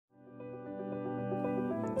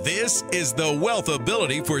This is the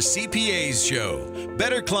WealthAbility for CPAs show.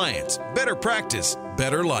 Better clients, better practice,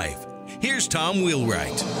 better life. Here's Tom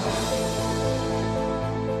Wheelwright.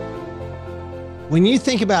 When you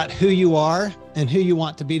think about who you are and who you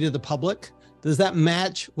want to be to the public, does that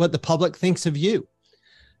match what the public thinks of you?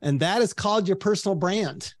 And that is called your personal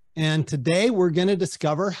brand. And today we're going to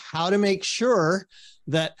discover how to make sure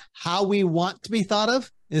that how we want to be thought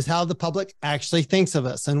of is how the public actually thinks of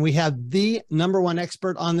us. And we have the #1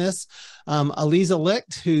 expert on this, Aliza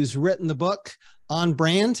Licht, who's written the book On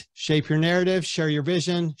Brand, Shape Your Narrative, Share Your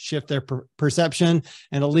Vision, Shift Their Perception.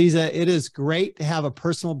 And Aliza, it is great to have a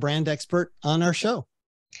personal brand expert on our show.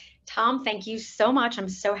 Tom, thank you so much. I'm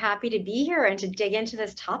so happy to be here and to dig into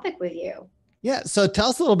this topic with you. Yeah. So tell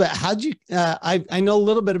us a little bit, how'd you, I know a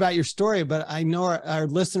little bit about your story, but I know our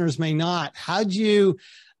listeners may not. How'd you,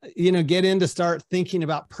 get in to start thinking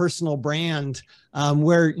about personal brand,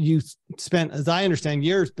 where you spent, as I understand,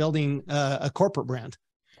 years building a corporate brand?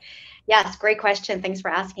 Yes, great question. Thanks for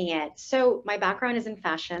asking it. So my background is in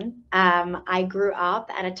fashion. I grew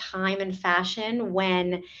up at a time in fashion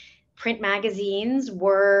when print magazines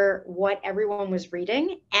were what everyone was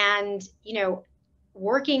reading. And,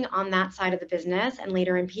 working on that side of the business and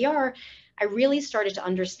later in PR, I really started to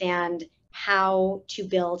understand how to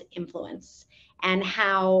build influence and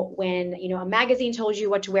how when, a magazine told you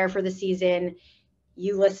what to wear for the season,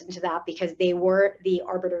 you listened to that because they were the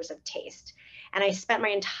arbiters of taste. And I spent my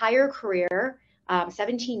entire career,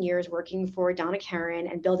 17 years working for Donna Karan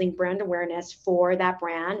and building brand awareness for that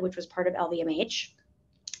brand, which was part of LVMH.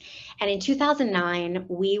 And in 2009,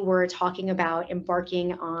 we were talking about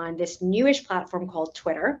embarking on this newish platform called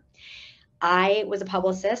Twitter. I was a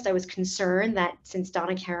publicist. I was concerned that since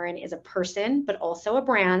Donna Karan is a person, but also a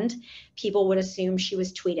brand, people would assume she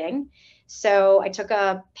was tweeting. So I took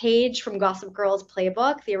a page from Gossip Girl's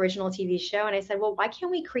playbook, the original TV show, and I said, well, why can't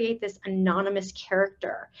we create this anonymous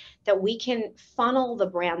character that we can funnel the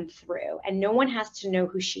brand through and no one has to know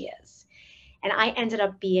who she is? And I ended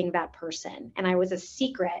up being that person. And I was a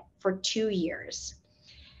secret for 2 years.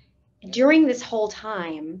 During this whole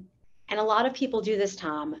time, and a lot of people do this,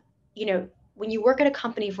 Tom, when you work at a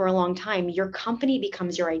company for a long time, your company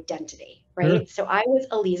becomes your identity, right? So I was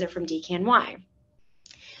Aliza from DKNY.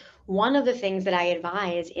 One of the things that I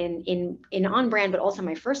advise in On Brand, but also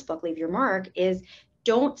my first book, Leave Your Mark, is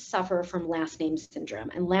don't suffer from last name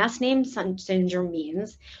syndrome. And last name syndrome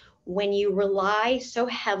means when you rely so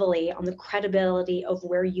heavily on the credibility of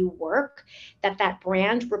where you work, that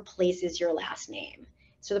brand replaces your last name.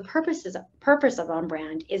 So the purpose of On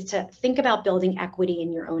Brand is to think about building equity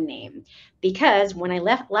in your own name. Because when I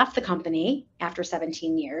left the company after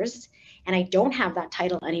 17 years, and I don't have that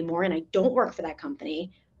title anymore, and I don't work for that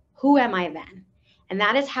company, who am I then? And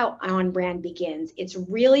that is how On Brand begins. It's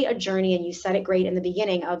really a journey, and you said it great in the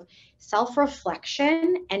beginning, of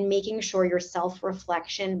self-reflection and making sure your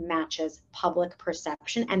self-reflection matches public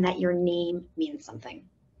perception and that your name means something.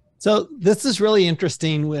 So this is really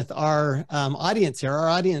interesting with our audience here. Our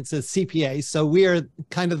audience is CPAs. So we are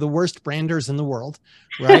kind of the worst branders in the world,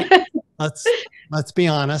 right? let's be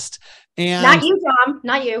honest. And not you, Tom,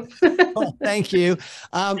 not you. Oh, thank you.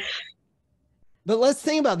 But let's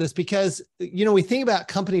think about this because, we think about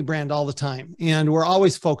company brand all the time and we're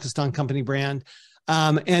always focused on company brand.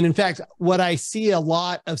 And in fact, what I see a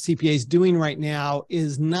lot of CPAs doing right now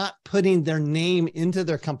is not putting their name into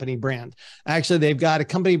their company brand. Actually, they've got a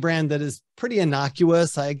company brand that is pretty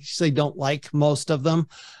innocuous. I actually don't like most of them.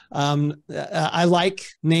 I like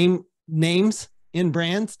names in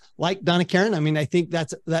brands like Donna Karan. I mean, I think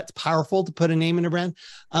that's powerful to put a name in a brand.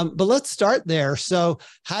 But let's start there. So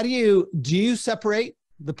how do you separate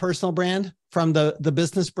the personal brand from the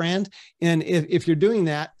business brand? And if you're doing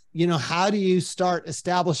that, how do you start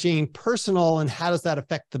establishing personal and how does that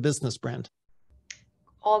affect the business brand?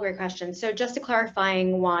 All great questions. So just a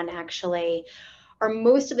clarifying one, actually, are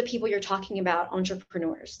most of the people you're talking about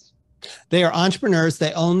entrepreneurs? They are entrepreneurs.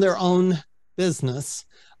 They own their own business.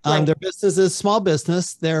 Right. Their business is small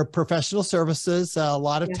business. They're professional services, a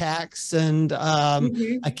lot of tax and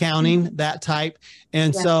accounting, that type.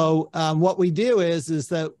 And so what we do is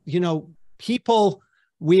that, people,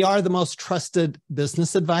 we are the most trusted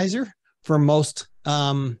business advisor for most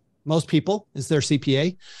people is their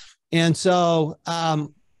CPA. And so,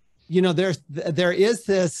 there is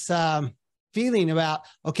this feeling about,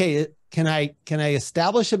 okay, can I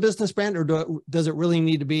establish a business brand or does it really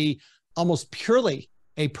need to be almost purely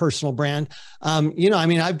a personal brand?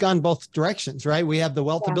 I've gone both directions, right? We have the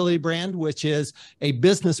WealthAbility brand, which is a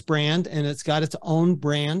business brand and it's got its own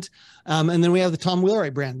brand. And then we have the Tom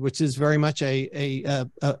Wheelwright brand, which is very much a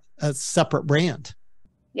separate brand.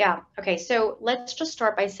 Yeah. Okay. So let's just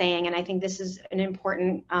start by saying, and I think this is an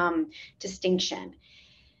important distinction.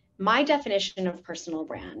 My definition of personal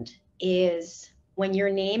brand is when your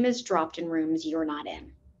name is dropped in rooms you're not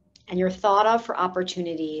in, and you're thought of for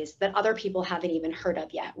opportunities that other people haven't even heard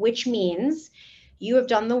of yet, which means you have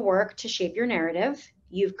done the work to shape your narrative.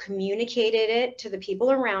 You've communicated it to the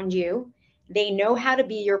people around you. They know how to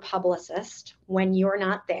be your publicist when you're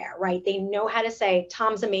not there, right? They know how to say,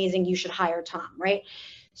 Tom's amazing, you should hire Tom, right?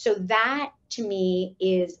 So that to me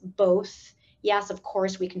is both. Yes, of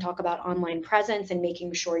course, we can talk about online presence and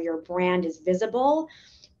making sure your brand is visible.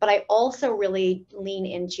 But I also really lean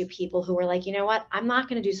into people who are like, you know what, I'm not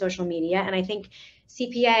going to do social media. And I think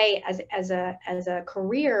CPA as a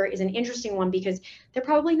career is an interesting one because they're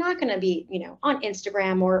probably not going to be, on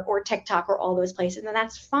Instagram or TikTok or all those places. And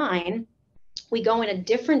that's fine. We go in a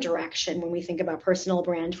different direction when we think about personal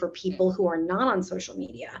brand for people who are not on social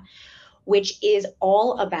media, which is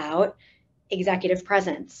all about executive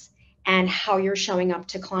presence and how you're showing up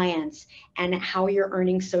to clients and how you're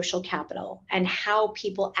earning social capital and how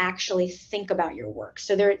people actually think about your work.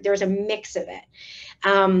 So there's a mix of it.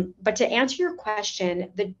 But to answer your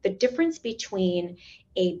question, the difference between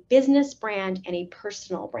a business brand and a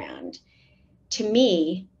personal brand, to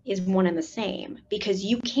me, is one and the same, because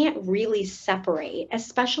you can't really separate,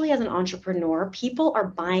 especially as an entrepreneur. People are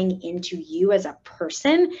buying into you as a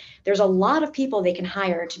person. There's a lot of people they can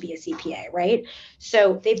hire to be a CPA, right?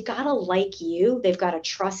 So they've got to like you, they've got to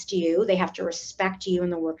trust you, they have to respect you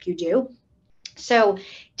and the work you do. So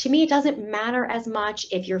to me, it doesn't matter as much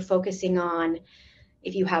if you're focusing on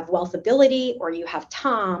if you have WealthAbility or you have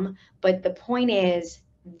Tom, but the point is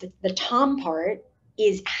the Tom part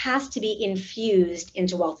has to be infused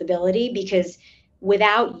into WealthAbility, because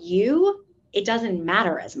without you, it doesn't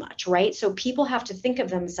matter as much, right? So people have to think of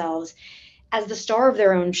themselves as the star of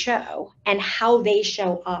their own show, and how they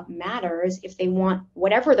show up matters if they want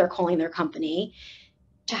whatever they're calling their company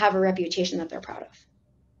to have a reputation that they're proud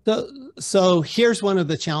of. So here's one of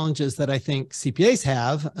the challenges that I think CPAs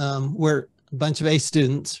have. We're a bunch of A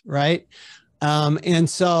students, right?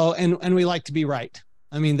 And we like to be right.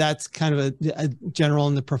 I mean, that's kind of a general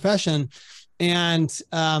in the profession.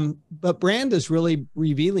 But brand is really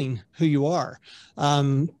revealing who you are.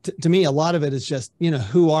 To me, a lot of it is just,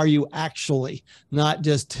 who are you actually, not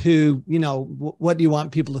just who, what do you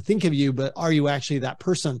want people to think of you, but are you actually that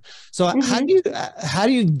person? So how do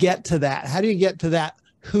you get to that? How do you get to that,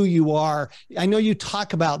 who you are? I know you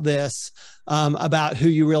talk about this, about who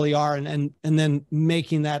you really are, and then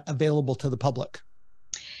making that available to the public.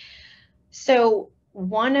 So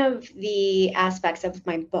one of the aspects of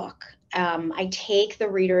my book, I take the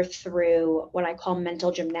reader through what I call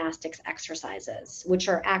mental gymnastics exercises, which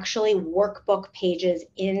are actually workbook pages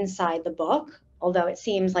inside the book, although it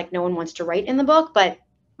seems like no one wants to write in the book, but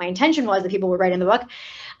my intention was that people would write in the book.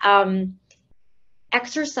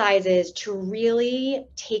 Exercises to really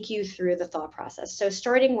take you through the thought process. So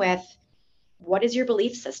starting with, what is your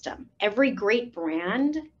belief system? Every great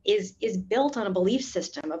brand is built on a belief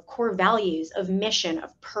system of core values, of mission,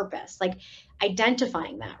 of purpose, like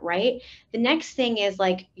identifying that, right? The next thing is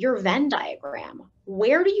like your Venn diagram.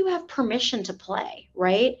 Where do you have permission to play,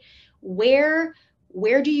 right? Where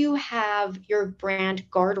do you have your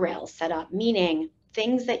brand guardrails set up? Meaning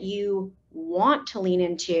things that you want to lean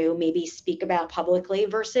into, maybe speak about publicly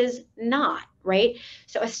versus not, right?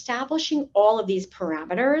 So establishing all of these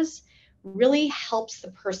parameters really helps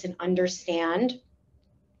the person understand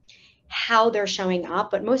how they're showing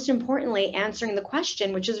up, but most importantly, answering the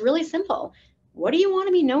question, which is really simple. What do you want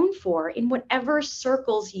to be known for in whatever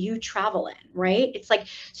circles you travel in, right? It's like,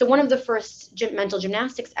 so one of the first mental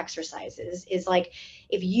gymnastics exercises is like,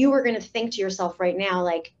 if you were going to think to yourself right now,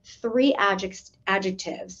 like 3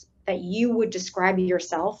 adjectives that you would describe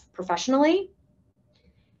yourself professionally,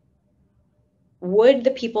 would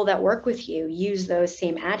the people that work with you use those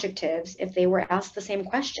same adjectives if they were asked the same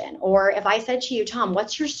question? Or if I said to you, Tom,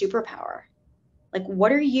 what's your superpower? Like, what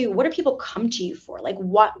do people come to you for? Like,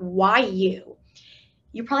 why you?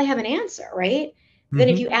 You probably have an answer, right? Mm-hmm. Then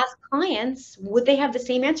if you ask clients, would they have the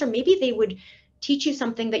same answer? Maybe they would teach you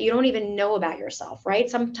something that you don't even know about yourself, right?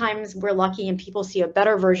 Sometimes we're lucky and people see a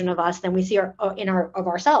better version of us than we see of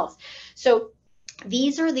ourselves. So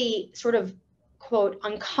these are the sort of quote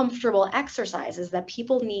uncomfortable exercises that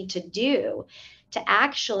people need to do to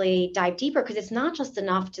actually dive deeper, because it's not just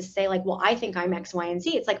enough to say like, well, I think I'm X, Y, and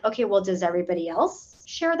Z. It's like, okay, well, does everybody else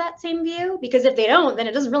share that same view? Because if they don't, then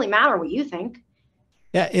it doesn't really matter what you think.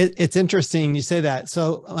 Yeah, it's interesting you say that.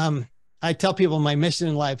 So I tell people my mission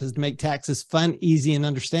in life is to make taxes fun, easy, and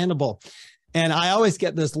understandable. And I always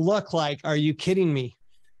get this look like, are you kidding me?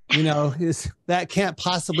 that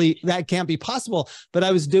can't be possible. But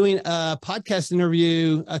I was doing a podcast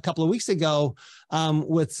interview a couple of weeks ago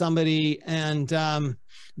with somebody, and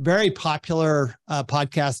very popular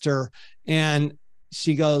podcaster. And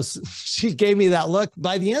she gave me that look.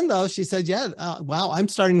 By the end though, she said, yeah, wow, I'm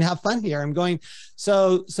starting to have fun here. I'm going,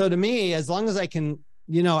 so to me, as long as I can,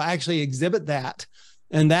 actually exhibit that,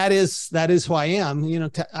 and that is who I am.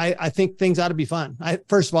 I think things ought to be fun.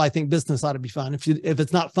 First of all, I think business ought to be fun. If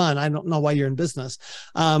it's not fun, I don't know why you're in business.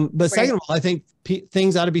 But second of all, I think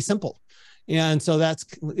things ought to be simple. And so that's,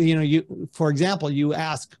 for example, you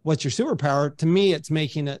ask, what's your superpower? To me, it's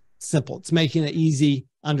making it simple. It's making it easy,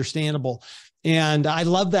 understandable. And I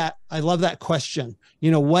love that. I love that question.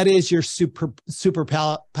 What is your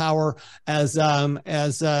superpower? As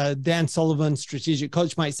Dan Sullivan, strategic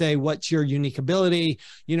coach, might say, what's your unique ability?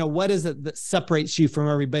 What is it that separates you from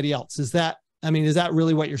everybody else? Is that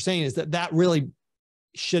really what you're saying? Is that really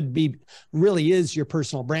is your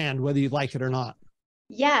personal brand, whether you like it or not?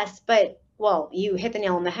 Yes, but you hit the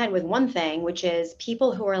nail on the head with one thing, which is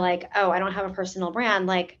people who are like, oh, I don't have a personal brand.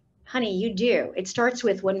 Like, honey, you do. It starts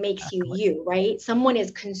with what makes you you, right? Someone is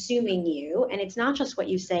consuming you, and it's not just what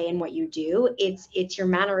you say and what you do. It's your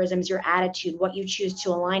mannerisms, your attitude, what you choose to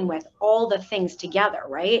align with, all the things together,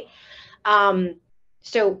 right?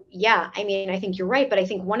 So yeah, I think you're right. But I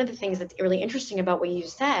think one of the things that's really interesting about what you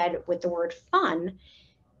said with the word fun,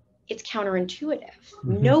 it's counterintuitive.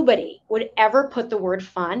 Mm-hmm. Nobody would ever put the word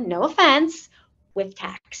fun, no offense, with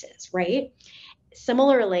taxes, right?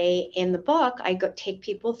 Similarly, in the book, I take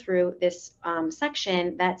people through this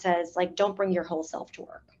section that says, like, don't bring your whole self to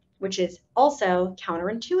work, which is also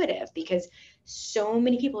counterintuitive, because so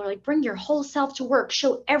many people are like, bring your whole self to work,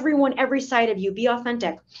 show everyone every side of you, be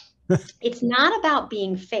authentic. It's not about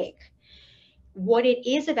being fake. What it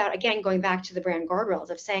is about, again, going back to the brand guardrails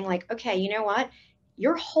of saying, like, okay, you know what?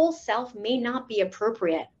 Your whole self may not be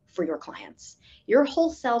appropriate for your clients. Your whole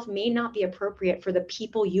self may not be appropriate for the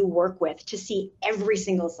people you work with to see every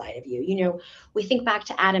single side of you. We think back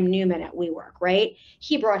to Adam Newman at WeWork, right?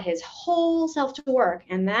 He brought his whole self to work,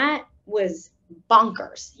 and that was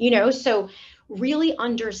bonkers, so really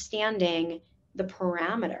understanding the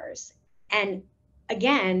parameters. And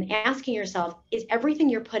again, asking yourself, is everything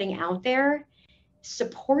you're putting out there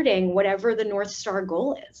supporting whatever the North Star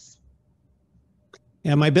goal is?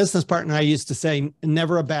 Yeah, my business partner, I used to say,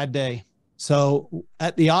 never a bad day. So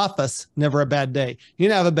at the office, never a bad day. You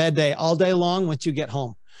can have a bad day all day long once you get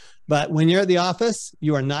home. But when you're at the office,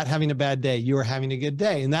 you are not having a bad day. You are having a good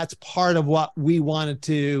day. And that's part of what we wanted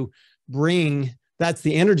to bring. That's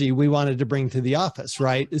the energy we wanted to bring to the office,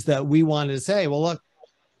 right? Is that we wanted to say, well, look,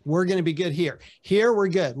 we're going to be good here. Here, we're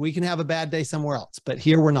good. We can have a bad day somewhere else, but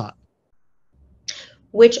here we're not.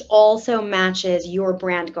 Which also matches your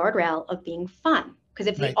brand guardrail of being fun. Because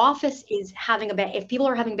if the office is if people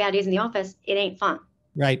are having bad days in the office, it ain't fun.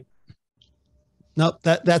 Right. Nope,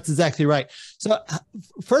 that's exactly right. So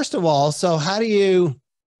first of all, so how do you,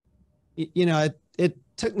 it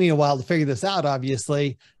took me a while to figure this out,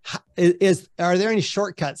 obviously. Are there any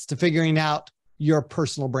shortcuts to figuring out your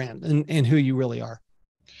personal brand and who you really are?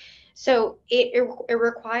 So it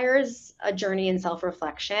requires a journey in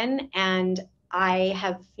self-reflection. And I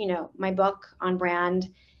have, my book on brand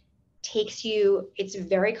it's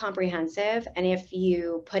very comprehensive. And if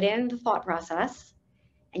you put in the thought process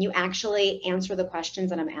and you actually answer the questions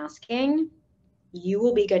that I'm asking, you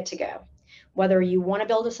will be good to go. Whether you want to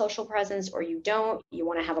build a social presence or you don't, you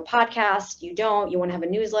want to have a podcast, you don't, you want to have a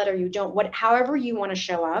newsletter, you don't, however you want to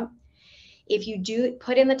show up, if you do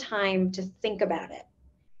put in the time to think about it,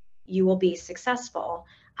 you will be successful.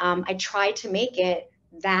 I try to make it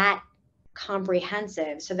that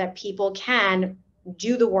comprehensive so that people can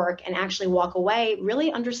do the work and actually walk away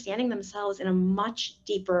really understanding themselves in a much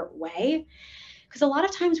deeper way. Because a lot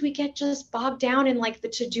of times we get just bogged down in like the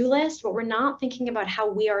to-do list, but we're not thinking about how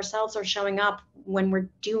we ourselves are showing up when we're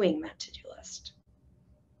doing that to-do list.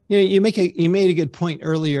 You made a good point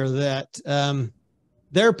earlier that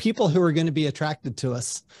there are people who are going to be attracted to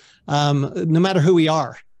us no matter who we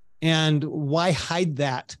are. And why hide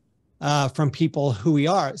that from people who we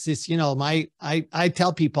are? It's just, I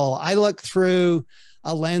tell people, I look through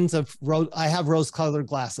a lens of I have rose-colored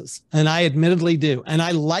glasses, and I admittedly do. And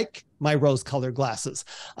I like my rose-colored glasses.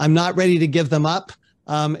 I'm not ready to give them up.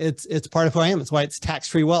 It's part of who I am. It's why it's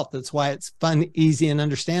tax-free wealth. That's why it's fun, easy, and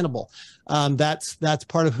understandable. That's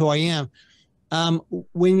part of who I am. How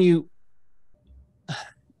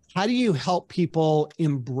do you help people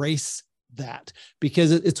embrace that?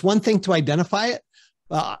 Because it's one thing to identify it.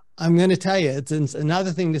 I'm going to tell you, it's another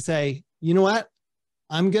thing to say, you know what?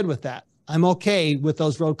 I'm good with that. I'm okay with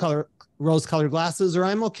those rose-colored glasses, or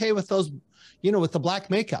I'm okay with those, with the black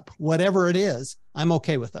makeup, whatever it is, I'm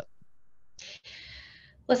okay with it.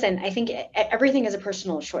 Listen, I think everything is a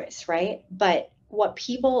personal choice, right? But what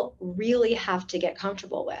people really have to get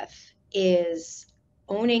comfortable with is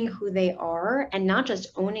owning who they are, and not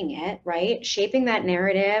just owning it, right? Shaping that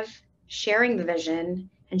narrative, sharing the vision,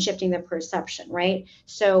 and shifting the perception, right?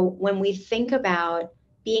 So when we think about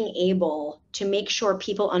being able to make sure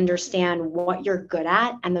people understand what you're good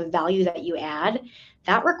at and the value that you add,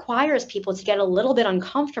 that requires people to get a little bit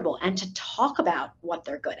uncomfortable and to talk about what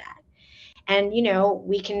they're good at. And,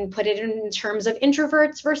 we can put it in terms of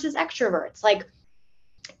introverts versus extroverts. Like,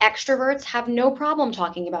 extroverts have no problem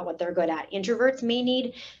talking about what they're good at. Introverts may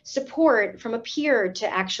need support from a peer to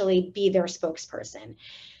actually be their spokesperson.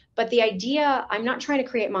 But the idea, I'm not trying to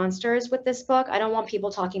create monsters with this book. I don't want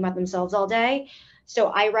people talking about themselves all day. So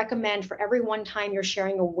I recommend for every one time you're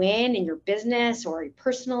sharing a win in your business or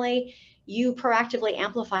personally, you proactively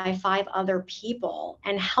amplify 5 other people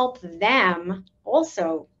and help them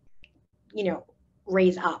also,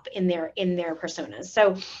 raise up in their personas.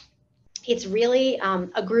 So it's really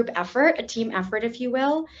a group effort, a team effort, if you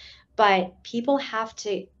will, but people have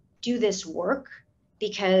to do this work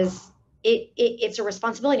because it's a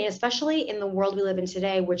responsibility, especially in the world we live in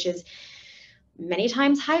today, which is many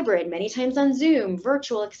times hybrid, many times on Zoom,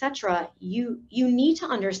 virtual, etc. You need to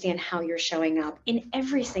understand how you're showing up in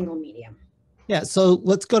every single medium. Yeah. So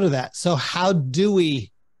let's go to that. So how do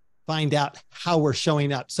we find out how we're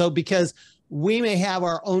showing up? So because we may have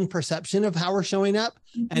our own perception of how we're showing up,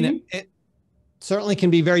 and it certainly can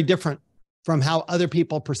be very different from how other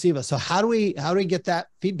people perceive us. So how do we get that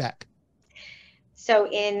feedback? So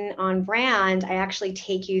on brand, I actually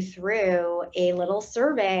take you through a little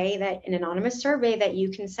survey, an anonymous survey that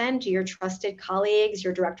you can send to your trusted colleagues,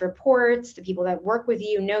 your direct reports, the people that work with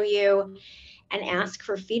you, know you, and ask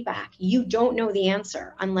for feedback. You don't know the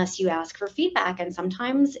answer unless you ask for feedback. And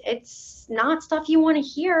sometimes it's not stuff you want to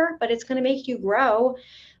hear, but it's going to make you grow.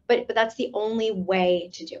 But that's the only way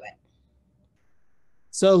to do it.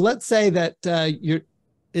 So let's say that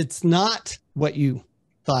it's not what you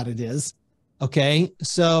thought it is. Okay.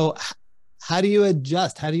 So how do you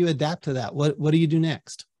adjust? How do you adapt to that? What do you do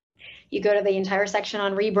next? You go to the entire section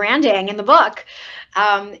on rebranding in the book.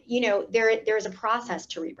 There's a process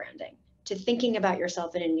to rebranding, to thinking about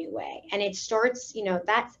yourself in a new way. And it starts,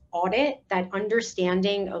 that audit, that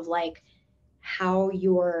understanding of like how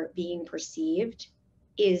you're being perceived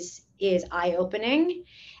is eye-opening.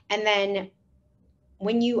 And then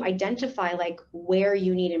when you identify like where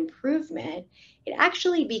you need improvement, it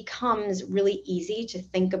actually becomes really easy to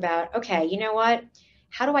think about, okay, you know what?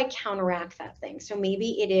 How do I counteract that thing? So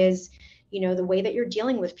maybe it is, the way that you're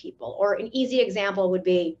dealing with people. Or an easy example would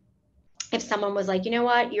be if someone was like, you know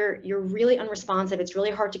what, you're really unresponsive. It's really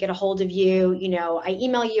hard to get a hold of you. I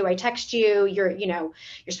email you, I text you, you're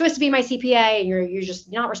supposed to be my CPA and you're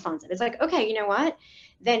just not responsive. It's like, okay, you know what?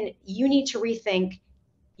 Then you need to rethink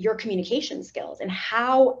your communication skills and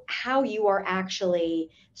how you are actually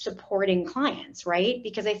supporting clients, right?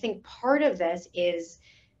 Because I think part of this is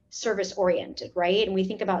service oriented, right? And we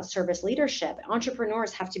think about service leadership.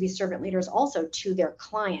 Entrepreneurs have to be servant leaders also to their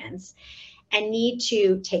clients and need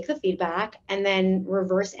to take the feedback and then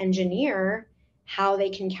reverse engineer how they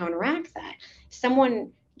can counteract that.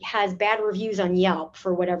 Someone has bad reviews on Yelp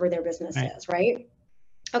for whatever their business is, right?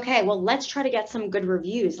 Okay, well, let's try to get some good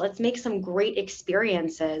reviews. Let's make some great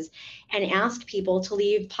experiences and ask people to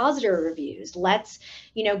leave positive reviews. Let's,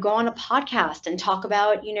 go on a podcast and talk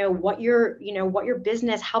about, what your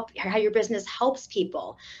business how your business helps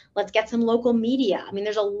people. Let's get some local media. I mean,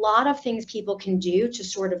 there's a lot of things people can do to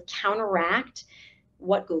sort of counteract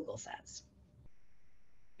what Google says.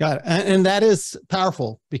 Got it. And that is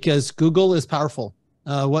powerful because Google is powerful.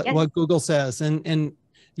 What Google says. And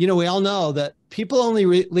we all know that people only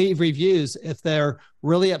leave reviews if they're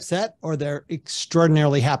really upset or they're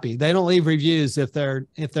extraordinarily happy. They don't leave reviews if they're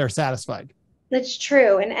satisfied. That's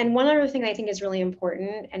true. And one other thing I think is really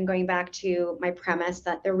important, and going back to my premise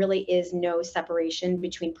that there really is no separation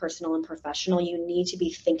between personal and professional. You need to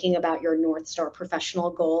be thinking about your North Star professional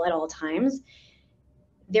goal at all times.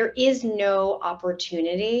 There is no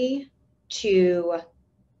opportunity to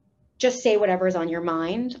just say whatever is on your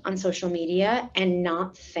mind on social media and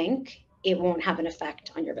not think it won't have an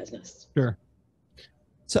effect on your business. Sure.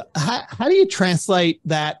 So how do you translate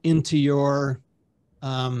that into your,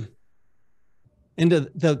 into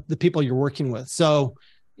the people you're working with? So,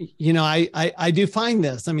 I do find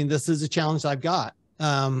this, this is a challenge I've got.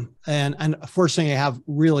 And fortunately I have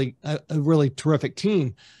a really terrific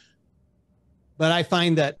team, but I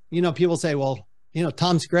find that, people say, well,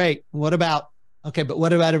 Tom's great. What about Okay, but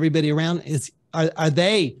what about everybody around? Are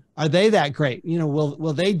they that great?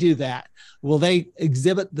 Will they do that? Will they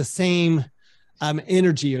exhibit the same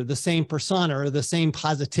energy or the same persona or the same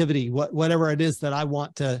positivity, whatever it is that I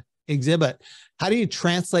want to exhibit? How do you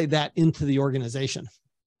translate that into the organization?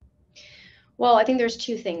 Well, I think there's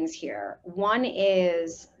two things here. One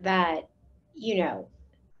is that,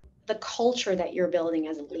 the culture that you're building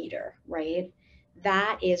as a leader, right?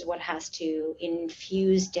 That is what has to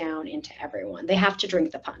infuse down into everyone. They have to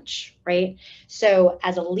drink the punch, right? So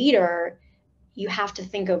as a leader, you have to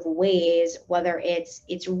think of ways, whether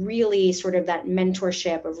it's really sort of that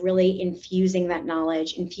mentorship of really infusing that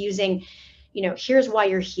knowledge, infusing, here's why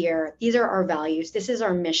you're here. These are our values. This is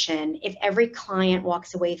our mission. If every client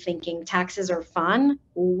walks away thinking taxes are fun,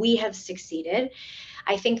 we have succeeded.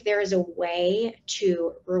 I think there is a way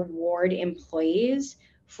to reward employees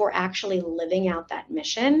for actually living out that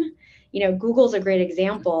mission. Google's a great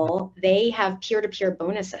example. They have peer-to-peer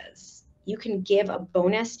bonuses. You can give a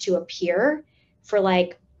bonus to a peer for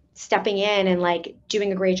like stepping in and like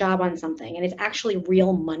doing a great job on something. And it's actually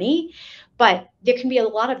real money. But there can be a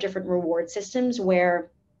lot of different reward systems where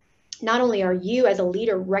not only are you as a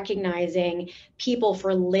leader recognizing people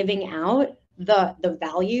for living out the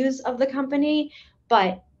values of the company,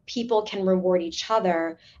 but people can reward each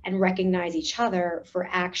other and recognize each other for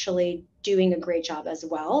actually doing a great job as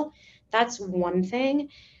well. That's one thing.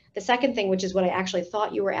 The second thing, which is what I actually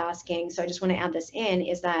thought you were asking, so I just want to add this in,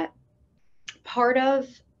 is that part of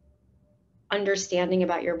understanding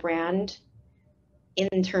about your brand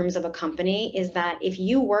in terms of a company is that if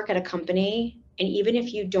you work at a company, and even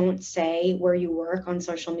if you don't say where you work on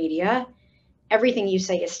social media, everything you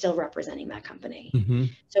say is still representing that company. Mm-hmm.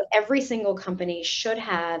 So every single company should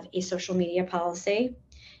have a social media policy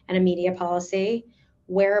and a media policy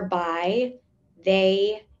whereby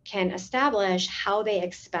they can establish how they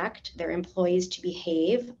expect their employees to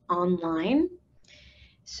behave online,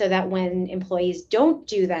 so that when employees don't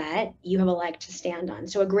do that, you have a leg to stand on.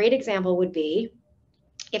 So a great example would be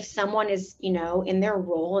if someone is, in their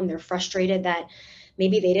role and they're frustrated that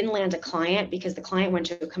maybe they didn't land a client because the client went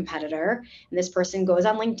to a competitor, and this person goes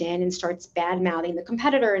on LinkedIn and starts bad mouthing the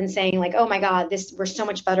competitor and saying like, oh my God, we're so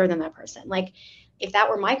much better than that person. Like if that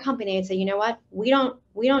were my company, I'd say, you know what? We don't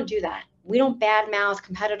do that. We don't bad mouth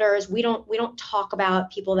competitors. We don't talk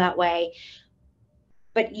about people that way.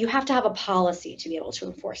 But you have to have a policy to be able to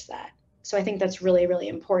enforce that. So I think that's really, really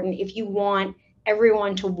important if you want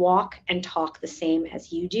everyone to walk and talk the same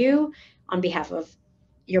as you do on behalf of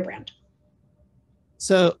your brand.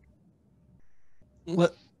 So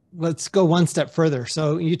let's go one step further.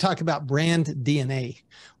 So you talk about brand DNA,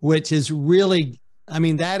 which is really,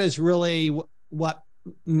 that is really what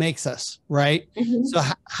makes us, right? Mm-hmm. So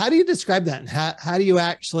how do you describe that? And how do you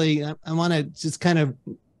actually, I want to just kind of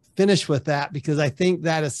finish with that, because I think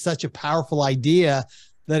that is such a powerful idea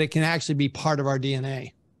that it can actually be part of our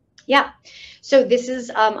DNA. Yeah. So this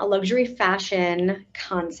is a luxury fashion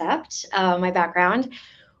concept, my background,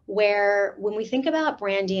 where when we think about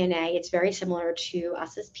brand DNA, it's very similar to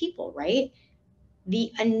us as people, right?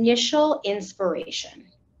 The initial inspiration,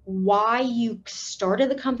 why you started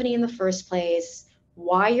the company in the first place,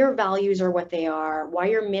 why your values are what they are, why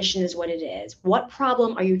your mission is what it is, what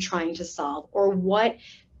problem are you trying to solve, or what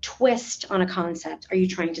twist on a concept are you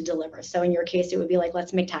trying to deliver? So in your case, it would be like,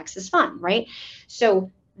 let's make taxes fun, right?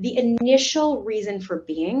 So the initial reason for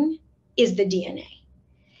being is the DNA.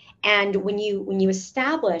 And when you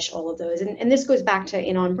establish all of those, and this goes back to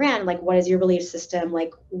in on brand, like what is your belief system?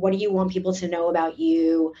 Like what do you want people to know about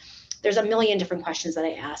you? There's a million different questions that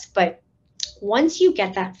I ask. But once you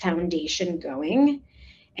get that foundation going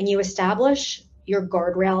and you establish your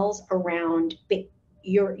guardrails around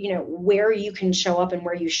your, where you can show up and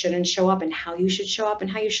where you shouldn't show up and how you should show up and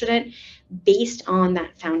how you shouldn't, based on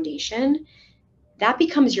that foundation, that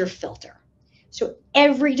becomes your filter. So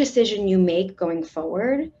every decision you make going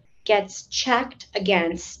forward gets checked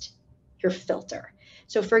against your filter.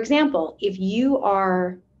 So for example, if you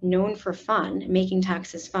are known for fun, making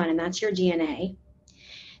taxes fun, and that's your DNA,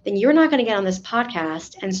 then you're not going to get on this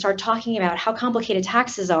podcast and start talking about how complicated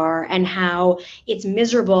taxes are and how it's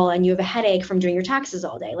miserable and you have a headache from doing your taxes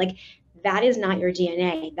all day. Like that is not your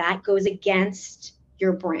DNA. That goes against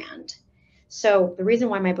your brand. So the reason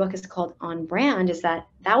why my book is called On Brand is that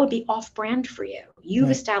would be off brand for you. You've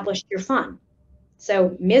Right. established your fun.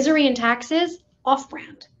 So misery and taxes, off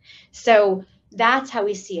brand. So that's how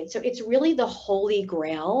we see it. So it's really the holy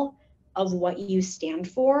grail of what you stand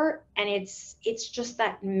for. And it's just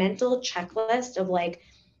that mental checklist of like,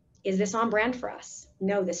 is this on brand for us?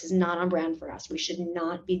 No, this is not on brand for us. We should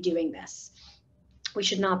not be doing this. we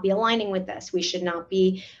should not be aligning with this. We should not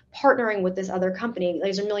be partnering with this other company.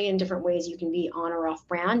 There's a million different ways you can be on or off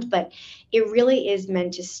brand, but it really is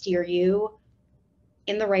meant to steer you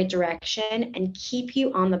in the right direction and keep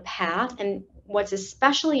you on the path. And what's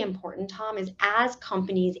especially important, Tom, is as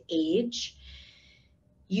companies age,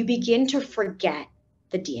 you begin to forget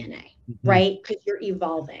the DNA, right? Because you're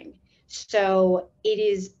evolving. So it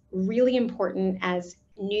is really important as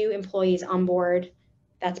new employees on board.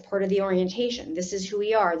 That's part of the orientation. This is who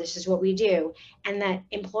we are. This is what we do. And that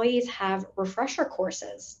employees have refresher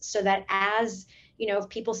courses so that as, if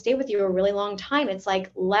people stay with you a really long time, it's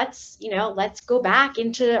like, let's go back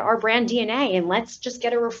into our brand DNA and let's just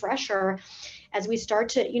get a refresher as we start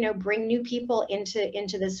to, bring new people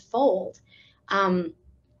into this fold.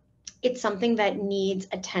 It's something that needs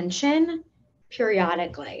attention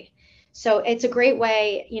periodically. So it's a great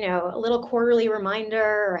way, a little quarterly reminder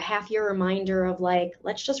or a half-year reminder of like,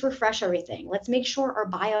 let's just refresh everything. Let's make sure our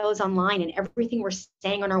bio is online and everything we're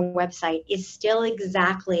saying on our website is still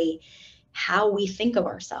exactly how we think of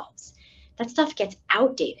ourselves. That stuff gets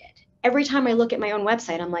outdated. Every time I look at my own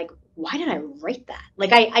website, I'm like, why did I write that?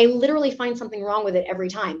 Like I literally find something wrong with it every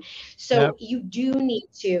time. So you do need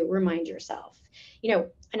to remind yourself.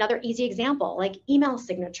 Another easy example, like email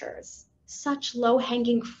signatures, such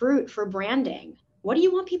low-hanging fruit for branding. What do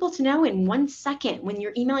you want people to know in 1 second when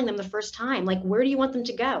you're emailing them the first time? Like, where do you want them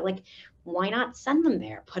to go? Like, why not send them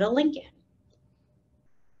there? Put a link in.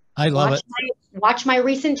 I love it. Watch my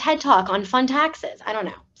recent TED Talk on fun taxes. I don't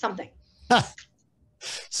know, something.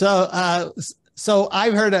 So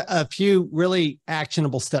I've heard a few really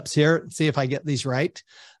actionable steps here. See if I get these right.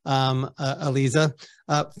 Aliza,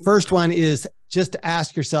 first one is just to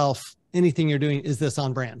ask yourself, anything you're doing, is this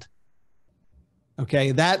on brand?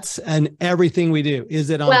 Okay. That's everything we do. Is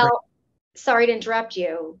it on brand? Well, sorry to interrupt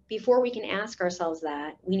you. Before we can ask ourselves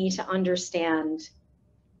that, we need to understand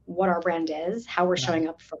what our brand is, how we're showing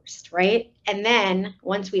up first, right? And then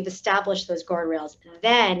once we've established those guardrails,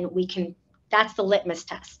 then that's the litmus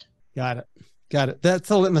test. Got it. That's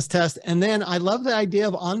the litmus test. And then I love the idea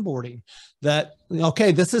of onboarding that,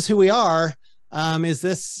 okay, this is who we are.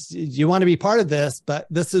 You want to be part of this, but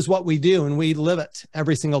this is what we do and we live it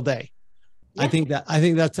every single day. Yeah. I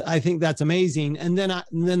think that's amazing. And then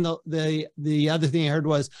the other thing I heard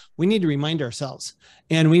was we need to remind ourselves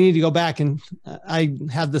and we need to go back, and I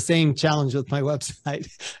have the same challenge with my website.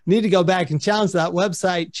 Need to go back and challenge that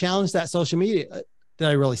website, challenge that social media. Did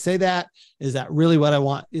I really say that? Is that really what I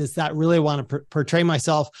want? Is that really want to portray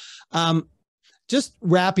myself? Just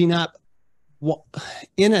wrapping up,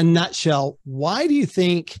 in a nutshell, why do you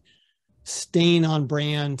think staying on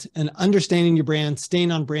brand and understanding your brand,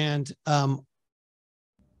 staying on brand,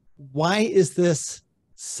 why is this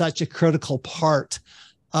such a critical part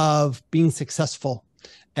of being successful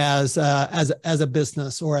as a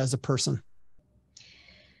business or as a person?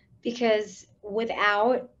 Because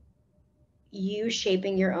without you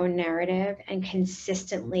shaping your own narrative and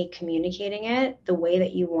consistently communicating it the way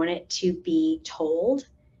that you want it to be told,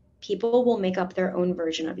 people will make up their own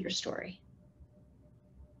version of your story.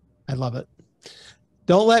 I love it.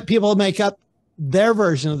 Don't let people make up their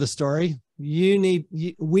version of the story.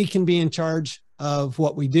 We can be in charge of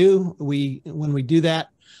what we do. When we do that,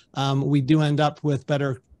 we do end up with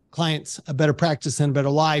better clients, a better practice, and a better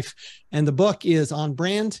life. And the book is on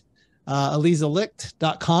brand,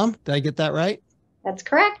 AlizaLicht.com. Did I get that right? That's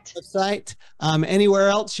correct. Website. Anywhere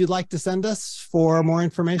else you'd like to send us for more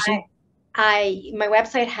information? My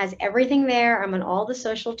website has everything there. I'm on all the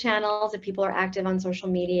social channels if people are active on social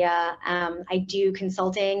media. I do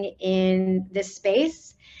consulting in this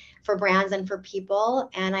space for brands and for people.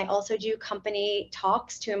 And I also do company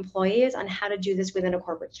talks to employees on how to do this within a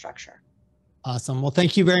corporate structure. Awesome. Well,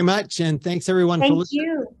 thank you very much. And thanks everyone for listening.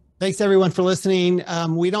 Thank you. Thanks everyone for listening.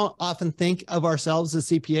 We don't often think of ourselves as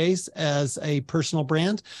CPAs as a personal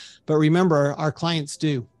brand, but remember our clients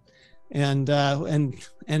do. And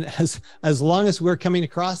as long as we're coming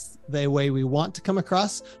across the way we want to come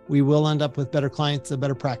across, we will end up with better clients, a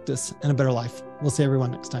better practice, and a better life. We'll see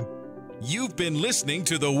everyone next time. You've been listening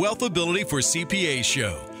to the WealthAbility for CPAs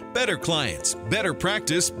show. Better clients, better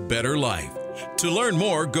practice, better life. To learn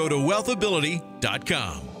more, go to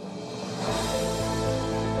WealthAbility.com.